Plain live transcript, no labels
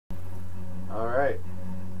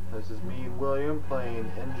This is me, William,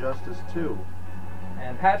 playing Injustice 2.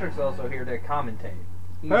 And Patrick's also here to commentate.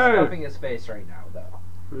 He's Hey! stuffing his face right now, though.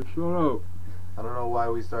 Hey, shut up. I don't know why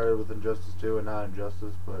we started with Injustice 2 and not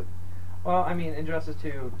Injustice, but... Well, I mean, Injustice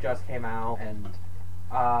 2 just came out, and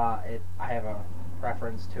I have a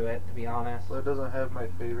preference to it, to be honest. Well, it doesn't have my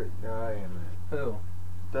favorite guy in it. Who?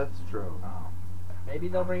 Deathstroke. Oh. Maybe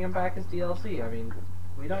they'll bring him back as DLC. I mean,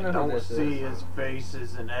 we don't know who this is. I don't see his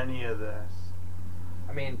faces in any of this.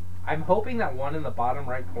 I mean, I'm hoping that one in the bottom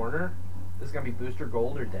right corner is going to be Booster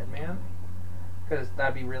Gold or Deadman. Because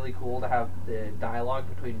that'd be really cool to have the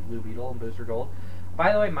dialogue between Blue Beetle and Booster Gold.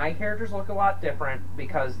 By the way, my characters look a lot different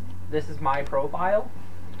because this is my profile,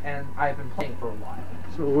 and I've been playing for a while.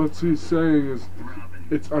 So what he's saying is,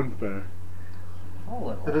 it's unfair. A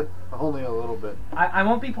little. Only a little bit. I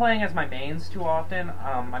won't be playing as my mains too often.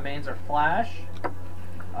 My mains are Flash,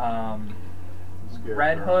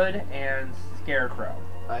 Red Hood, and Scarecrow.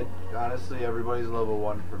 Honestly, everybody's level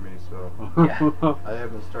 1 for me, so... Yeah. I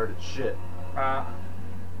haven't started shit. I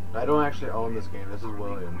don't actually own this game. This is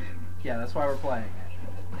Williams. Yeah, that's why we're playing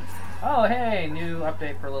it. Oh, hey, new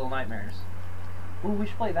update for Little Nightmares. Ooh, we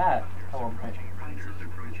should play that. Oh,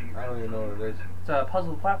 I don't even know what it is. it's a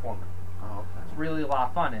puzzle platformer. Oh, okay. It's really a lot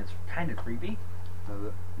of fun. It's kind of creepy. Is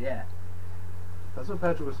it? Yeah. That's what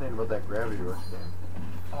Patrick was saying about that Gravity Rush game.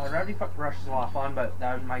 Gravity Rush is a lot of fun, but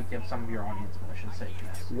that might give some of your audience motion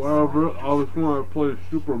sickness. Wow, bro, I was going to play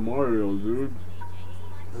Super Mario, dude.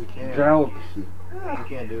 We can't. Galaxy. We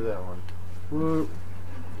can't do that one. What?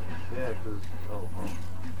 Yeah, because... Oh.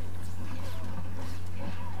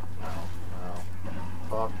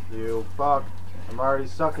 Fuck you. Fuck. I'm already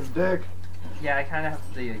sucking dick. Yeah, I kind of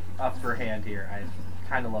have the upper hand here. I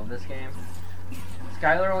kind of love this game.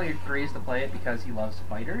 Skylar only agrees to play it because he loves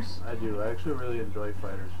fighters. I do. I actually really enjoy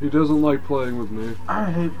fighters. He doesn't like playing with me.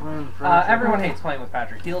 I hate playing with friends. Everyone hates playing with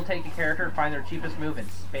Patrick. He'll take a character, find their cheapest move, and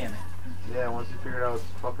spam it. Yeah, once you figure out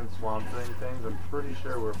fucking Swamp Thing things, I'm pretty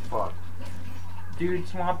sure we're fucked. Dude,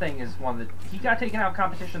 Swamp Thing is one that... He got taken out of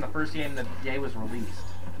competition the first game the day was released.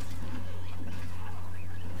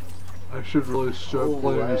 I should really start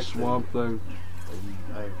playing this Swamp Thing.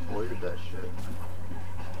 I avoided that shit.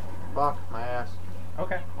 Fuck my ass.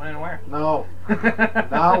 Okay, when and where? No.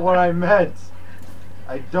 Not what I meant.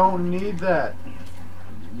 I don't need that.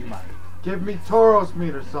 You might. Give me Tauros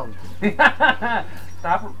meat or something.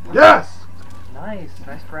 Stop. Yes! Nice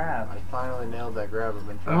grab. I finally nailed that grab. I've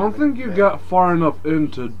been I trying don't to think you make got far enough in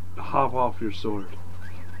to hop off your sword.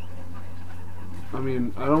 I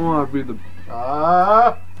mean, I don't want to be the...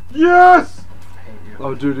 Yes! I hate you.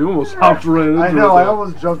 Oh, dude, you almost hopped right into it. I know, I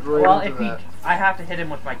almost jumped right Well, into that. I have to hit him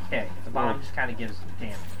with my kick. The bomb just kind of gives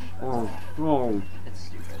damage. Oh. It's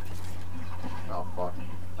stupid. Oh, fuck.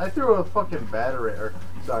 I threw a fucking a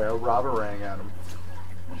Robberang at him.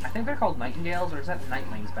 I think they're called Nightingales, or is that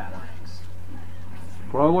Nightlings batarangs?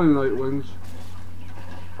 Probably Nightwings.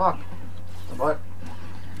 Fuck. What?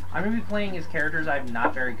 I'm going to be playing as characters I'm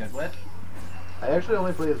not very good with. I actually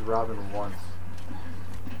only played as Robin once.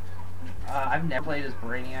 I've never played as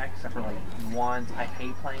Brainiac, except for like once. I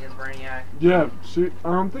hate playing as Brainiac. Yeah, see, I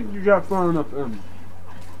don't think you got far enough in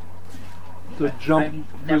to jump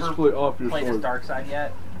physically off your sword. I've never played as sword. Darkseid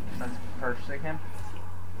yet, since purchasing him.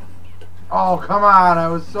 Oh, come on, I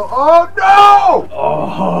was so... Oh, no!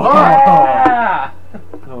 Oh! Yeah!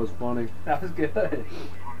 That was funny. That was good.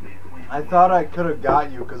 I thought I could have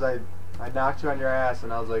got you, because I knocked you on your ass,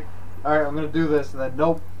 and I was like, alright, I'm going to do this, and then,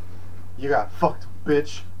 nope. You got fucked,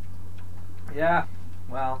 bitch. Yeah,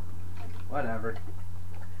 well, whatever.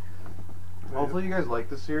 Hopefully you guys like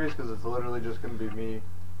this series, because it's literally just going to be me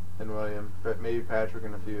and William, but maybe Patrick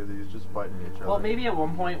and a few of these just fighting each other. Well, maybe at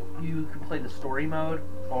one point you can play the story mode,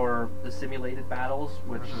 or the simulated battles,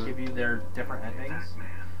 which give you their different endings.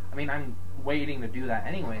 I mean, I'm waiting to do that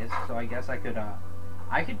anyways, so I guess I could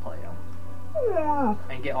play them.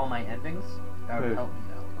 And get all my endings. That would help me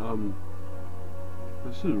out.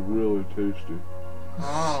 This is really tasty.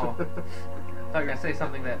 Oh. I thought you were going to say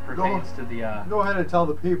something that pertains to the... Go ahead and tell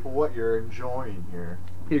the people what you're enjoying here.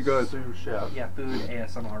 Hey guys. Sous chef. Yeah, food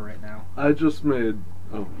ASMR right now. I just made...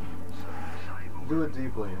 Oh. Do it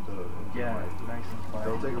deeply into the nice and quiet.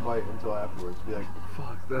 Don't take a bite until afterwards. Be like,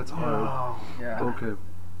 fuck, that's hard. Oh. Yeah. Okay.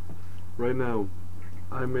 Right now,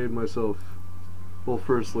 I made myself... Well,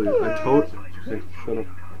 firstly, Hey, shut up.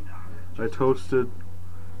 I toasted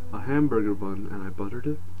a hamburger bun and I buttered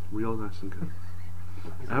it real nice and good.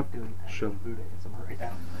 After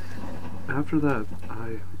that,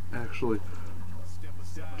 I actually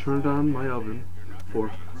turned on my oven for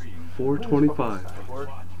 425.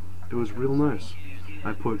 It was real nice.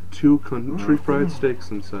 I put 2 country fried steaks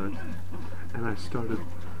inside, and I started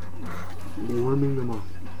warming them up.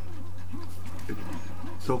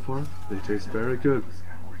 So far, they taste very good.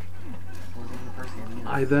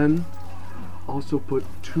 I then also put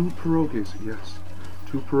 2 pierogies, yes,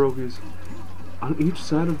 2 pierogies on each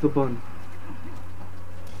side of the bun,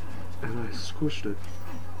 and I squished it.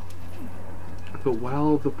 But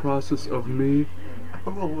while the process of me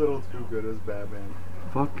I'm a little too good as Batman.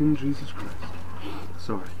 fucking Jesus Christ,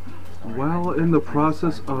 sorry, while in the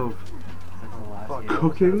process of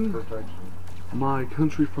cooking my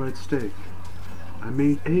country fried steak, I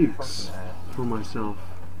made eggs for myself,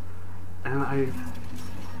 and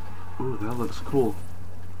ooh, that looks cool.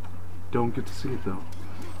 Don't get to see it though.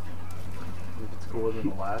 It's cooler than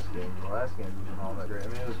the last game. The last game wasn't all that great. I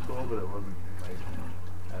mean, it was cool, but it wasn't like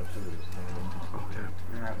absolutely standing.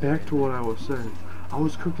 Okay, back to what I was saying. I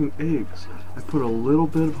was cooking eggs. I put a little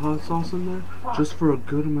bit of hot sauce in there, just for a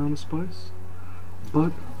good amount of spice.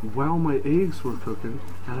 But while my eggs were cooking,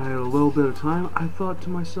 and I had a little bit of time, I thought to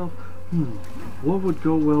myself, what would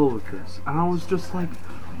go well with this? And I was just like,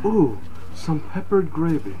 ooh, some peppered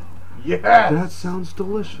gravy. Yes! That sounds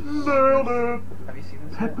delicious. Nailed it! Have you seen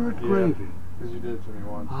this? Peppered gravy. Because you did it to me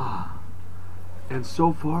once. Ah. And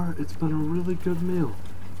so far, it's been a really good meal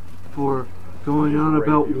for going on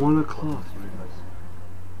about 1 o'clock.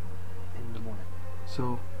 In the morning.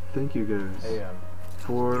 So, thank you guys AM.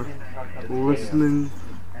 for listening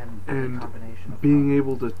and being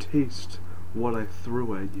able to taste what I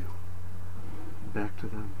threw at you. Back to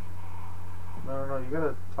them. No, you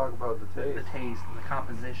gotta talk about the taste. The taste and the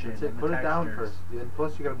composition. That's it. And the Put it down textures. first. And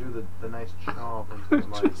plus, you gotta do the nice chomp into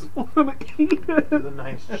the I mic. just want to eat it. Do the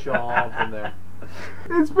nice chomp in there.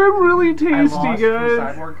 It's been really I tasty, lost for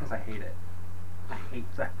guys. Cyborg because I hate it. I hate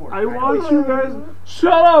Cyborg. I want you guys.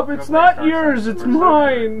 Shut up! It's Go play not Dark yours. Side. It's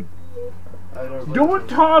mine. I never played Don't it.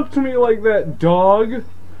 talk to me like that, dog.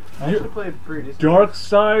 I actually played pretty decent. Dark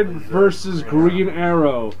Side versus Green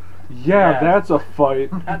Arrow. Yeah, that's a fight.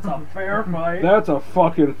 That's a fair fight. That's a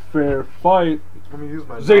fucking fair fight. Let me use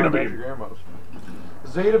my Zeta non-magic Beam. ammos.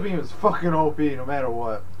 Zeta Beam is fucking OP no matter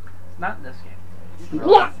what. Not in this game.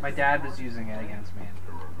 What? My dad was using it against me.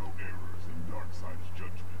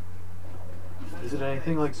 Is it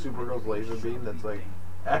anything like Supergirl's laser beam that's like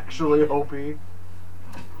actually OP?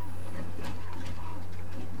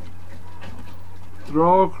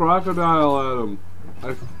 Throw a crocodile at him.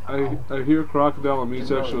 I hear crocodile meat's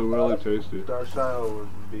actually really tasty. Darkseid would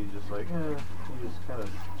be just like, you just kind of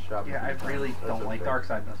shop. Yeah, I really don't like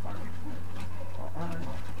Darkseid thus far.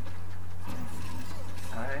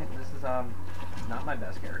 Alright, this is not my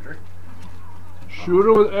best character. Shoot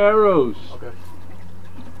him with arrows. Okay.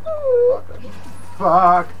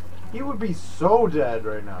 Fuck. He would be so dead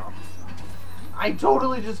right now. I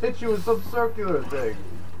totally just hit you with some circular thing.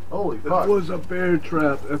 Holy fuck. That was a bear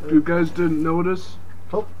trap. If you guys didn't notice.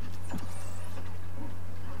 Oh.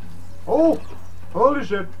 Oh! Holy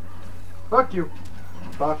shit. Fuck you.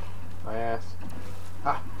 Fuck my ass.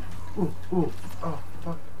 Ah. Ooh. Oh,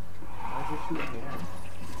 fuck. Why'd you shoot me ass?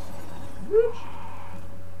 Bitch.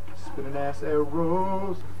 Spinning ass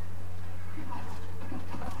arrows.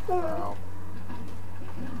 Ow.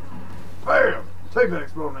 Bam! Take that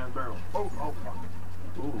exploding ass barrel. Oh, fuck.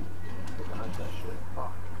 Ooh. I dodged that shit.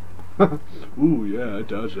 Fuck. Ooh, yeah, I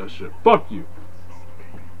dodged that shit. Fuck you.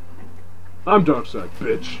 I'm Darkseid,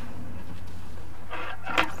 bitch.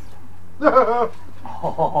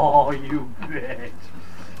 Oh, you bitch.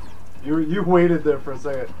 You waited there for a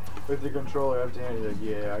second with your controller empty hand. You're like,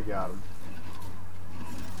 yeah, I got him.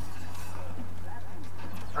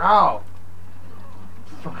 Ow!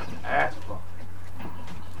 Fucking ass fuck.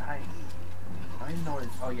 Nice. I don't even know what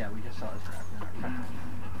it's... Oh, yeah, we just saw his trap.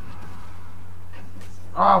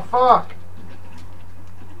 Oh, fuck!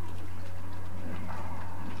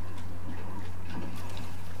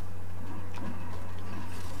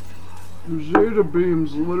 Zeta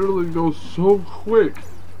beams literally go so quick.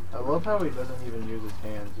 I love how he doesn't even use his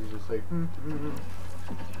hands. He's just like,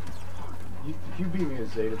 If you beat me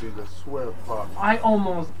with Zeta beams, I swear to fuck. I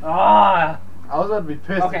almost... I was about to be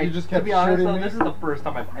pissed if Okay, you just to kept be honest, shooting though, me. this is the first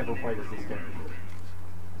time I've ever played as this character.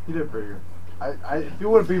 You did pretty good. If you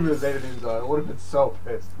would have beat me with Zeta beams, I would have been so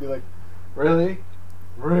pissed. Be like, really?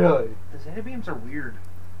 Really? The Zeta beams are weird.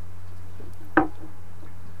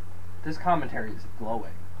 This commentary is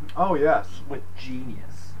glowing. Oh, yes. With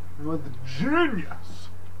genius. With genius.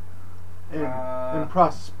 And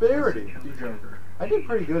prosperity. The Joker. I did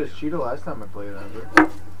pretty good as Cheetah last time I played Ever. I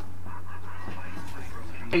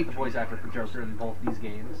hate the voice actor for Joker in both these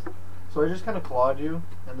games. So I just kind of clawed you,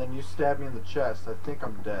 and then you stabbed me in the chest. I think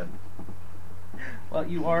I'm dead. Well,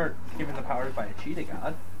 you are given the powers by a cheetah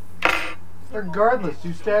god. Regardless,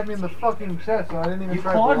 you stabbed me in the fucking chest, so I didn't even You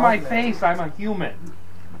try clawed my blocking it. face. I'm a human.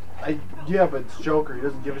 Yeah, but it's Joker. He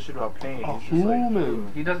doesn't give a shit about pain. He's just like,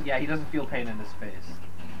 Human. He doesn't. Yeah, he doesn't feel pain in his face.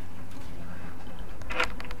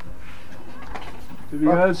 Did you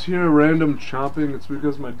guys hear random chomping? It's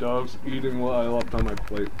because my dog's eating what I left on my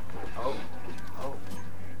plate. oh.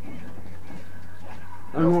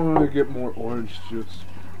 I want to get more orange juice.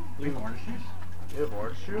 You have orange juice? You have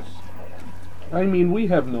orange juice? I mean, we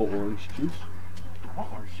have no orange juice. I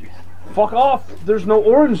want orange juice. Fuck off! There's no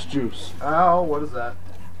orange juice. Ow, what is that?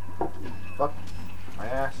 Fuck my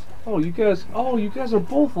ass. Oh, you guys are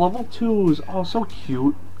both level 2s. Oh, so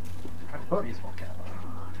cute. I have a baseball cap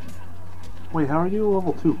on. Wait, how are you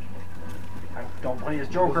level 2? I don't play as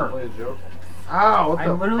Doesn't Joker. play a joke. Ow, what the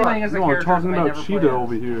I'm literally fuck? playing as a No, I'm character talking I about never Cheetah played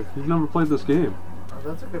over as. here. You've never played this game. Oh,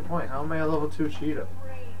 that's a good point. How am I a level 2 cheetah?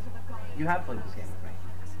 You have played this game with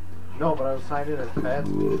me. No, but I was signed in as Pat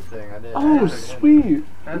Speed thing. I didn't. Oh, I didn't- sweet!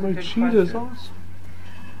 That's a My good Cheetah's question. awesome.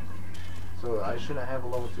 So I shouldn't have a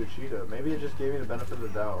level 2 cheetah. Maybe it just gave me the benefit of the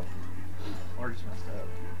doubt. Or just messed up.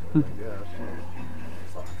 I guess.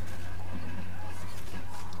 Fuck.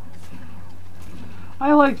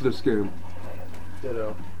 I like this game.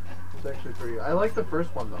 Ditto. It's actually pretty. I like the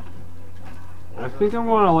first one though. I think I'm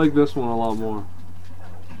gonna like this one a lot more.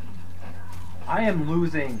 I am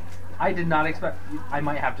losing. I did not expect. I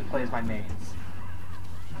might have to play as my mains.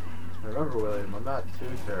 Remember, William, I'm not too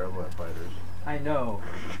terrible at fighters. I know.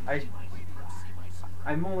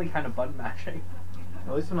 I'm only kind of button mashing.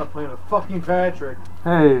 At least I'm not playing with fucking Patrick.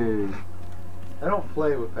 Hey. I don't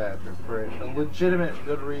play with Patrick for a legitimate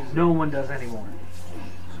good reason. No one does anymore.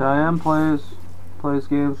 Cheyenne plays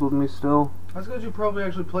games with me still. That's because you probably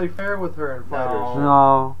actually play fair with her in fighters. No.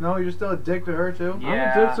 No. No, you're still a dick to her too?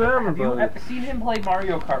 Yeah. dick to Have you everybody. seen him play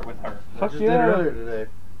Mario Kart with her? I Fuck just yeah. did earlier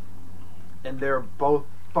today. And they're both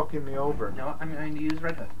fucking me over. No, I'm going to use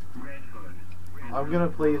Red Hood. I'm gonna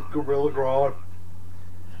play Gorilla Grodd.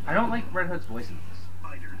 I don't like Red Hood's voice in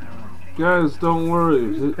this. Guys, don't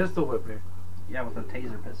worry. Pistol whip me. Yeah, with a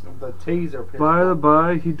taser pistol. The taser pistol. By the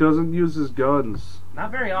by, he doesn't use his guns.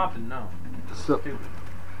 Not very often, no. So, Stupid.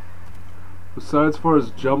 besides for his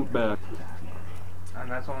jump back.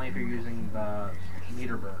 And that's only if you're using the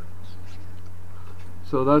meter burns.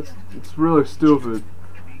 So it's really stupid.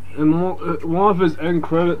 In one of his end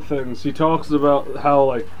credit things, he talks about how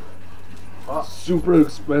like super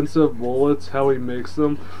expensive bullets, how he makes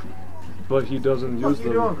them, but he doesn't What use are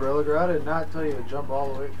you them. doing, Gorilla Grodd? I did not tell you to jump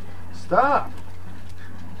all the way. Stop!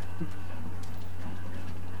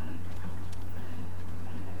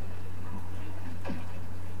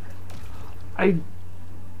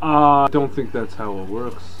 I don't think that's how it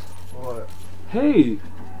works. What? Hey,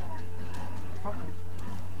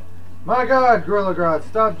 My god, Gorilla Grodd,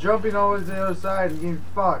 stop jumping all the way to the other side and getting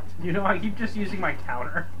fucked. You know, I keep just using my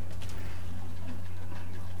counter.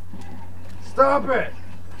 Stop it!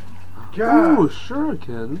 God! ooh,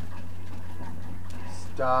 shuriken.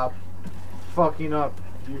 Stop fucking up,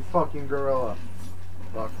 you fucking gorilla.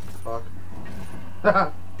 Fuck, fuck.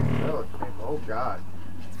 That looks painful. Oh god.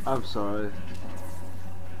 I'm sorry.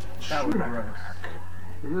 That was gross.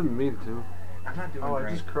 I didn't mean to. I'm not doing Oh, I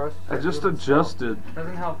great. just crushed. I that just human skull. adjusted.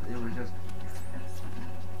 Doesn't help. It was just.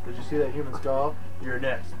 Did you see that human skull? You're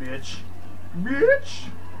next, bitch. Bitch!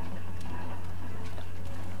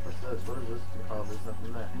 What's this? What is this? Oh, there's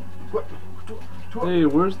nothing there. What? Hey,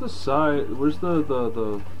 where's the side? Where's the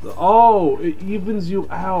oh, it evens you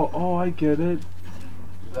out. Oh, I get it.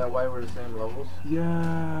 Is that why we're the same levels?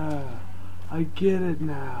 Yeah, I get it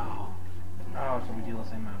now. Oh, so we deal the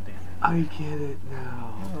same amount of damage. I get it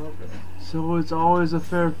now. Oh, okay. So it's always a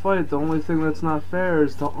fair fight. The only thing that's not fair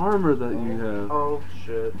is the armor that you have. Oh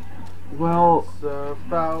shit. Well, It's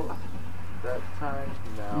about that time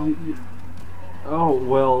now. oh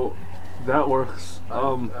well, that works.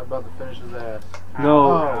 I'm about to finish his ass.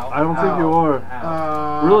 No, Ow. I don't think you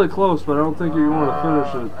Ow. are. Really close, but I don't think you're going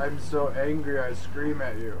to finish it. I'm so angry I scream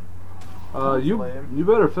at you. You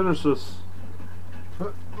better finish this.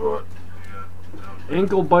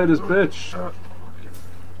 Ankle bite his bitch.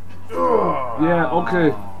 Yeah,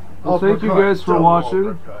 okay. Well, thank you guys for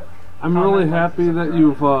watching. I'm really happy that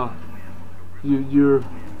you've you're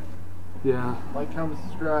yeah. Like, comment,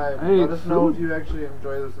 subscribe. Hey, Let us know food. if you actually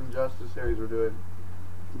enjoy this Injustice series we're doing.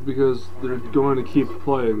 Because they're going to keep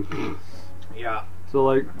playing. Yeah. So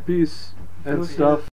like peace and Food. stuff.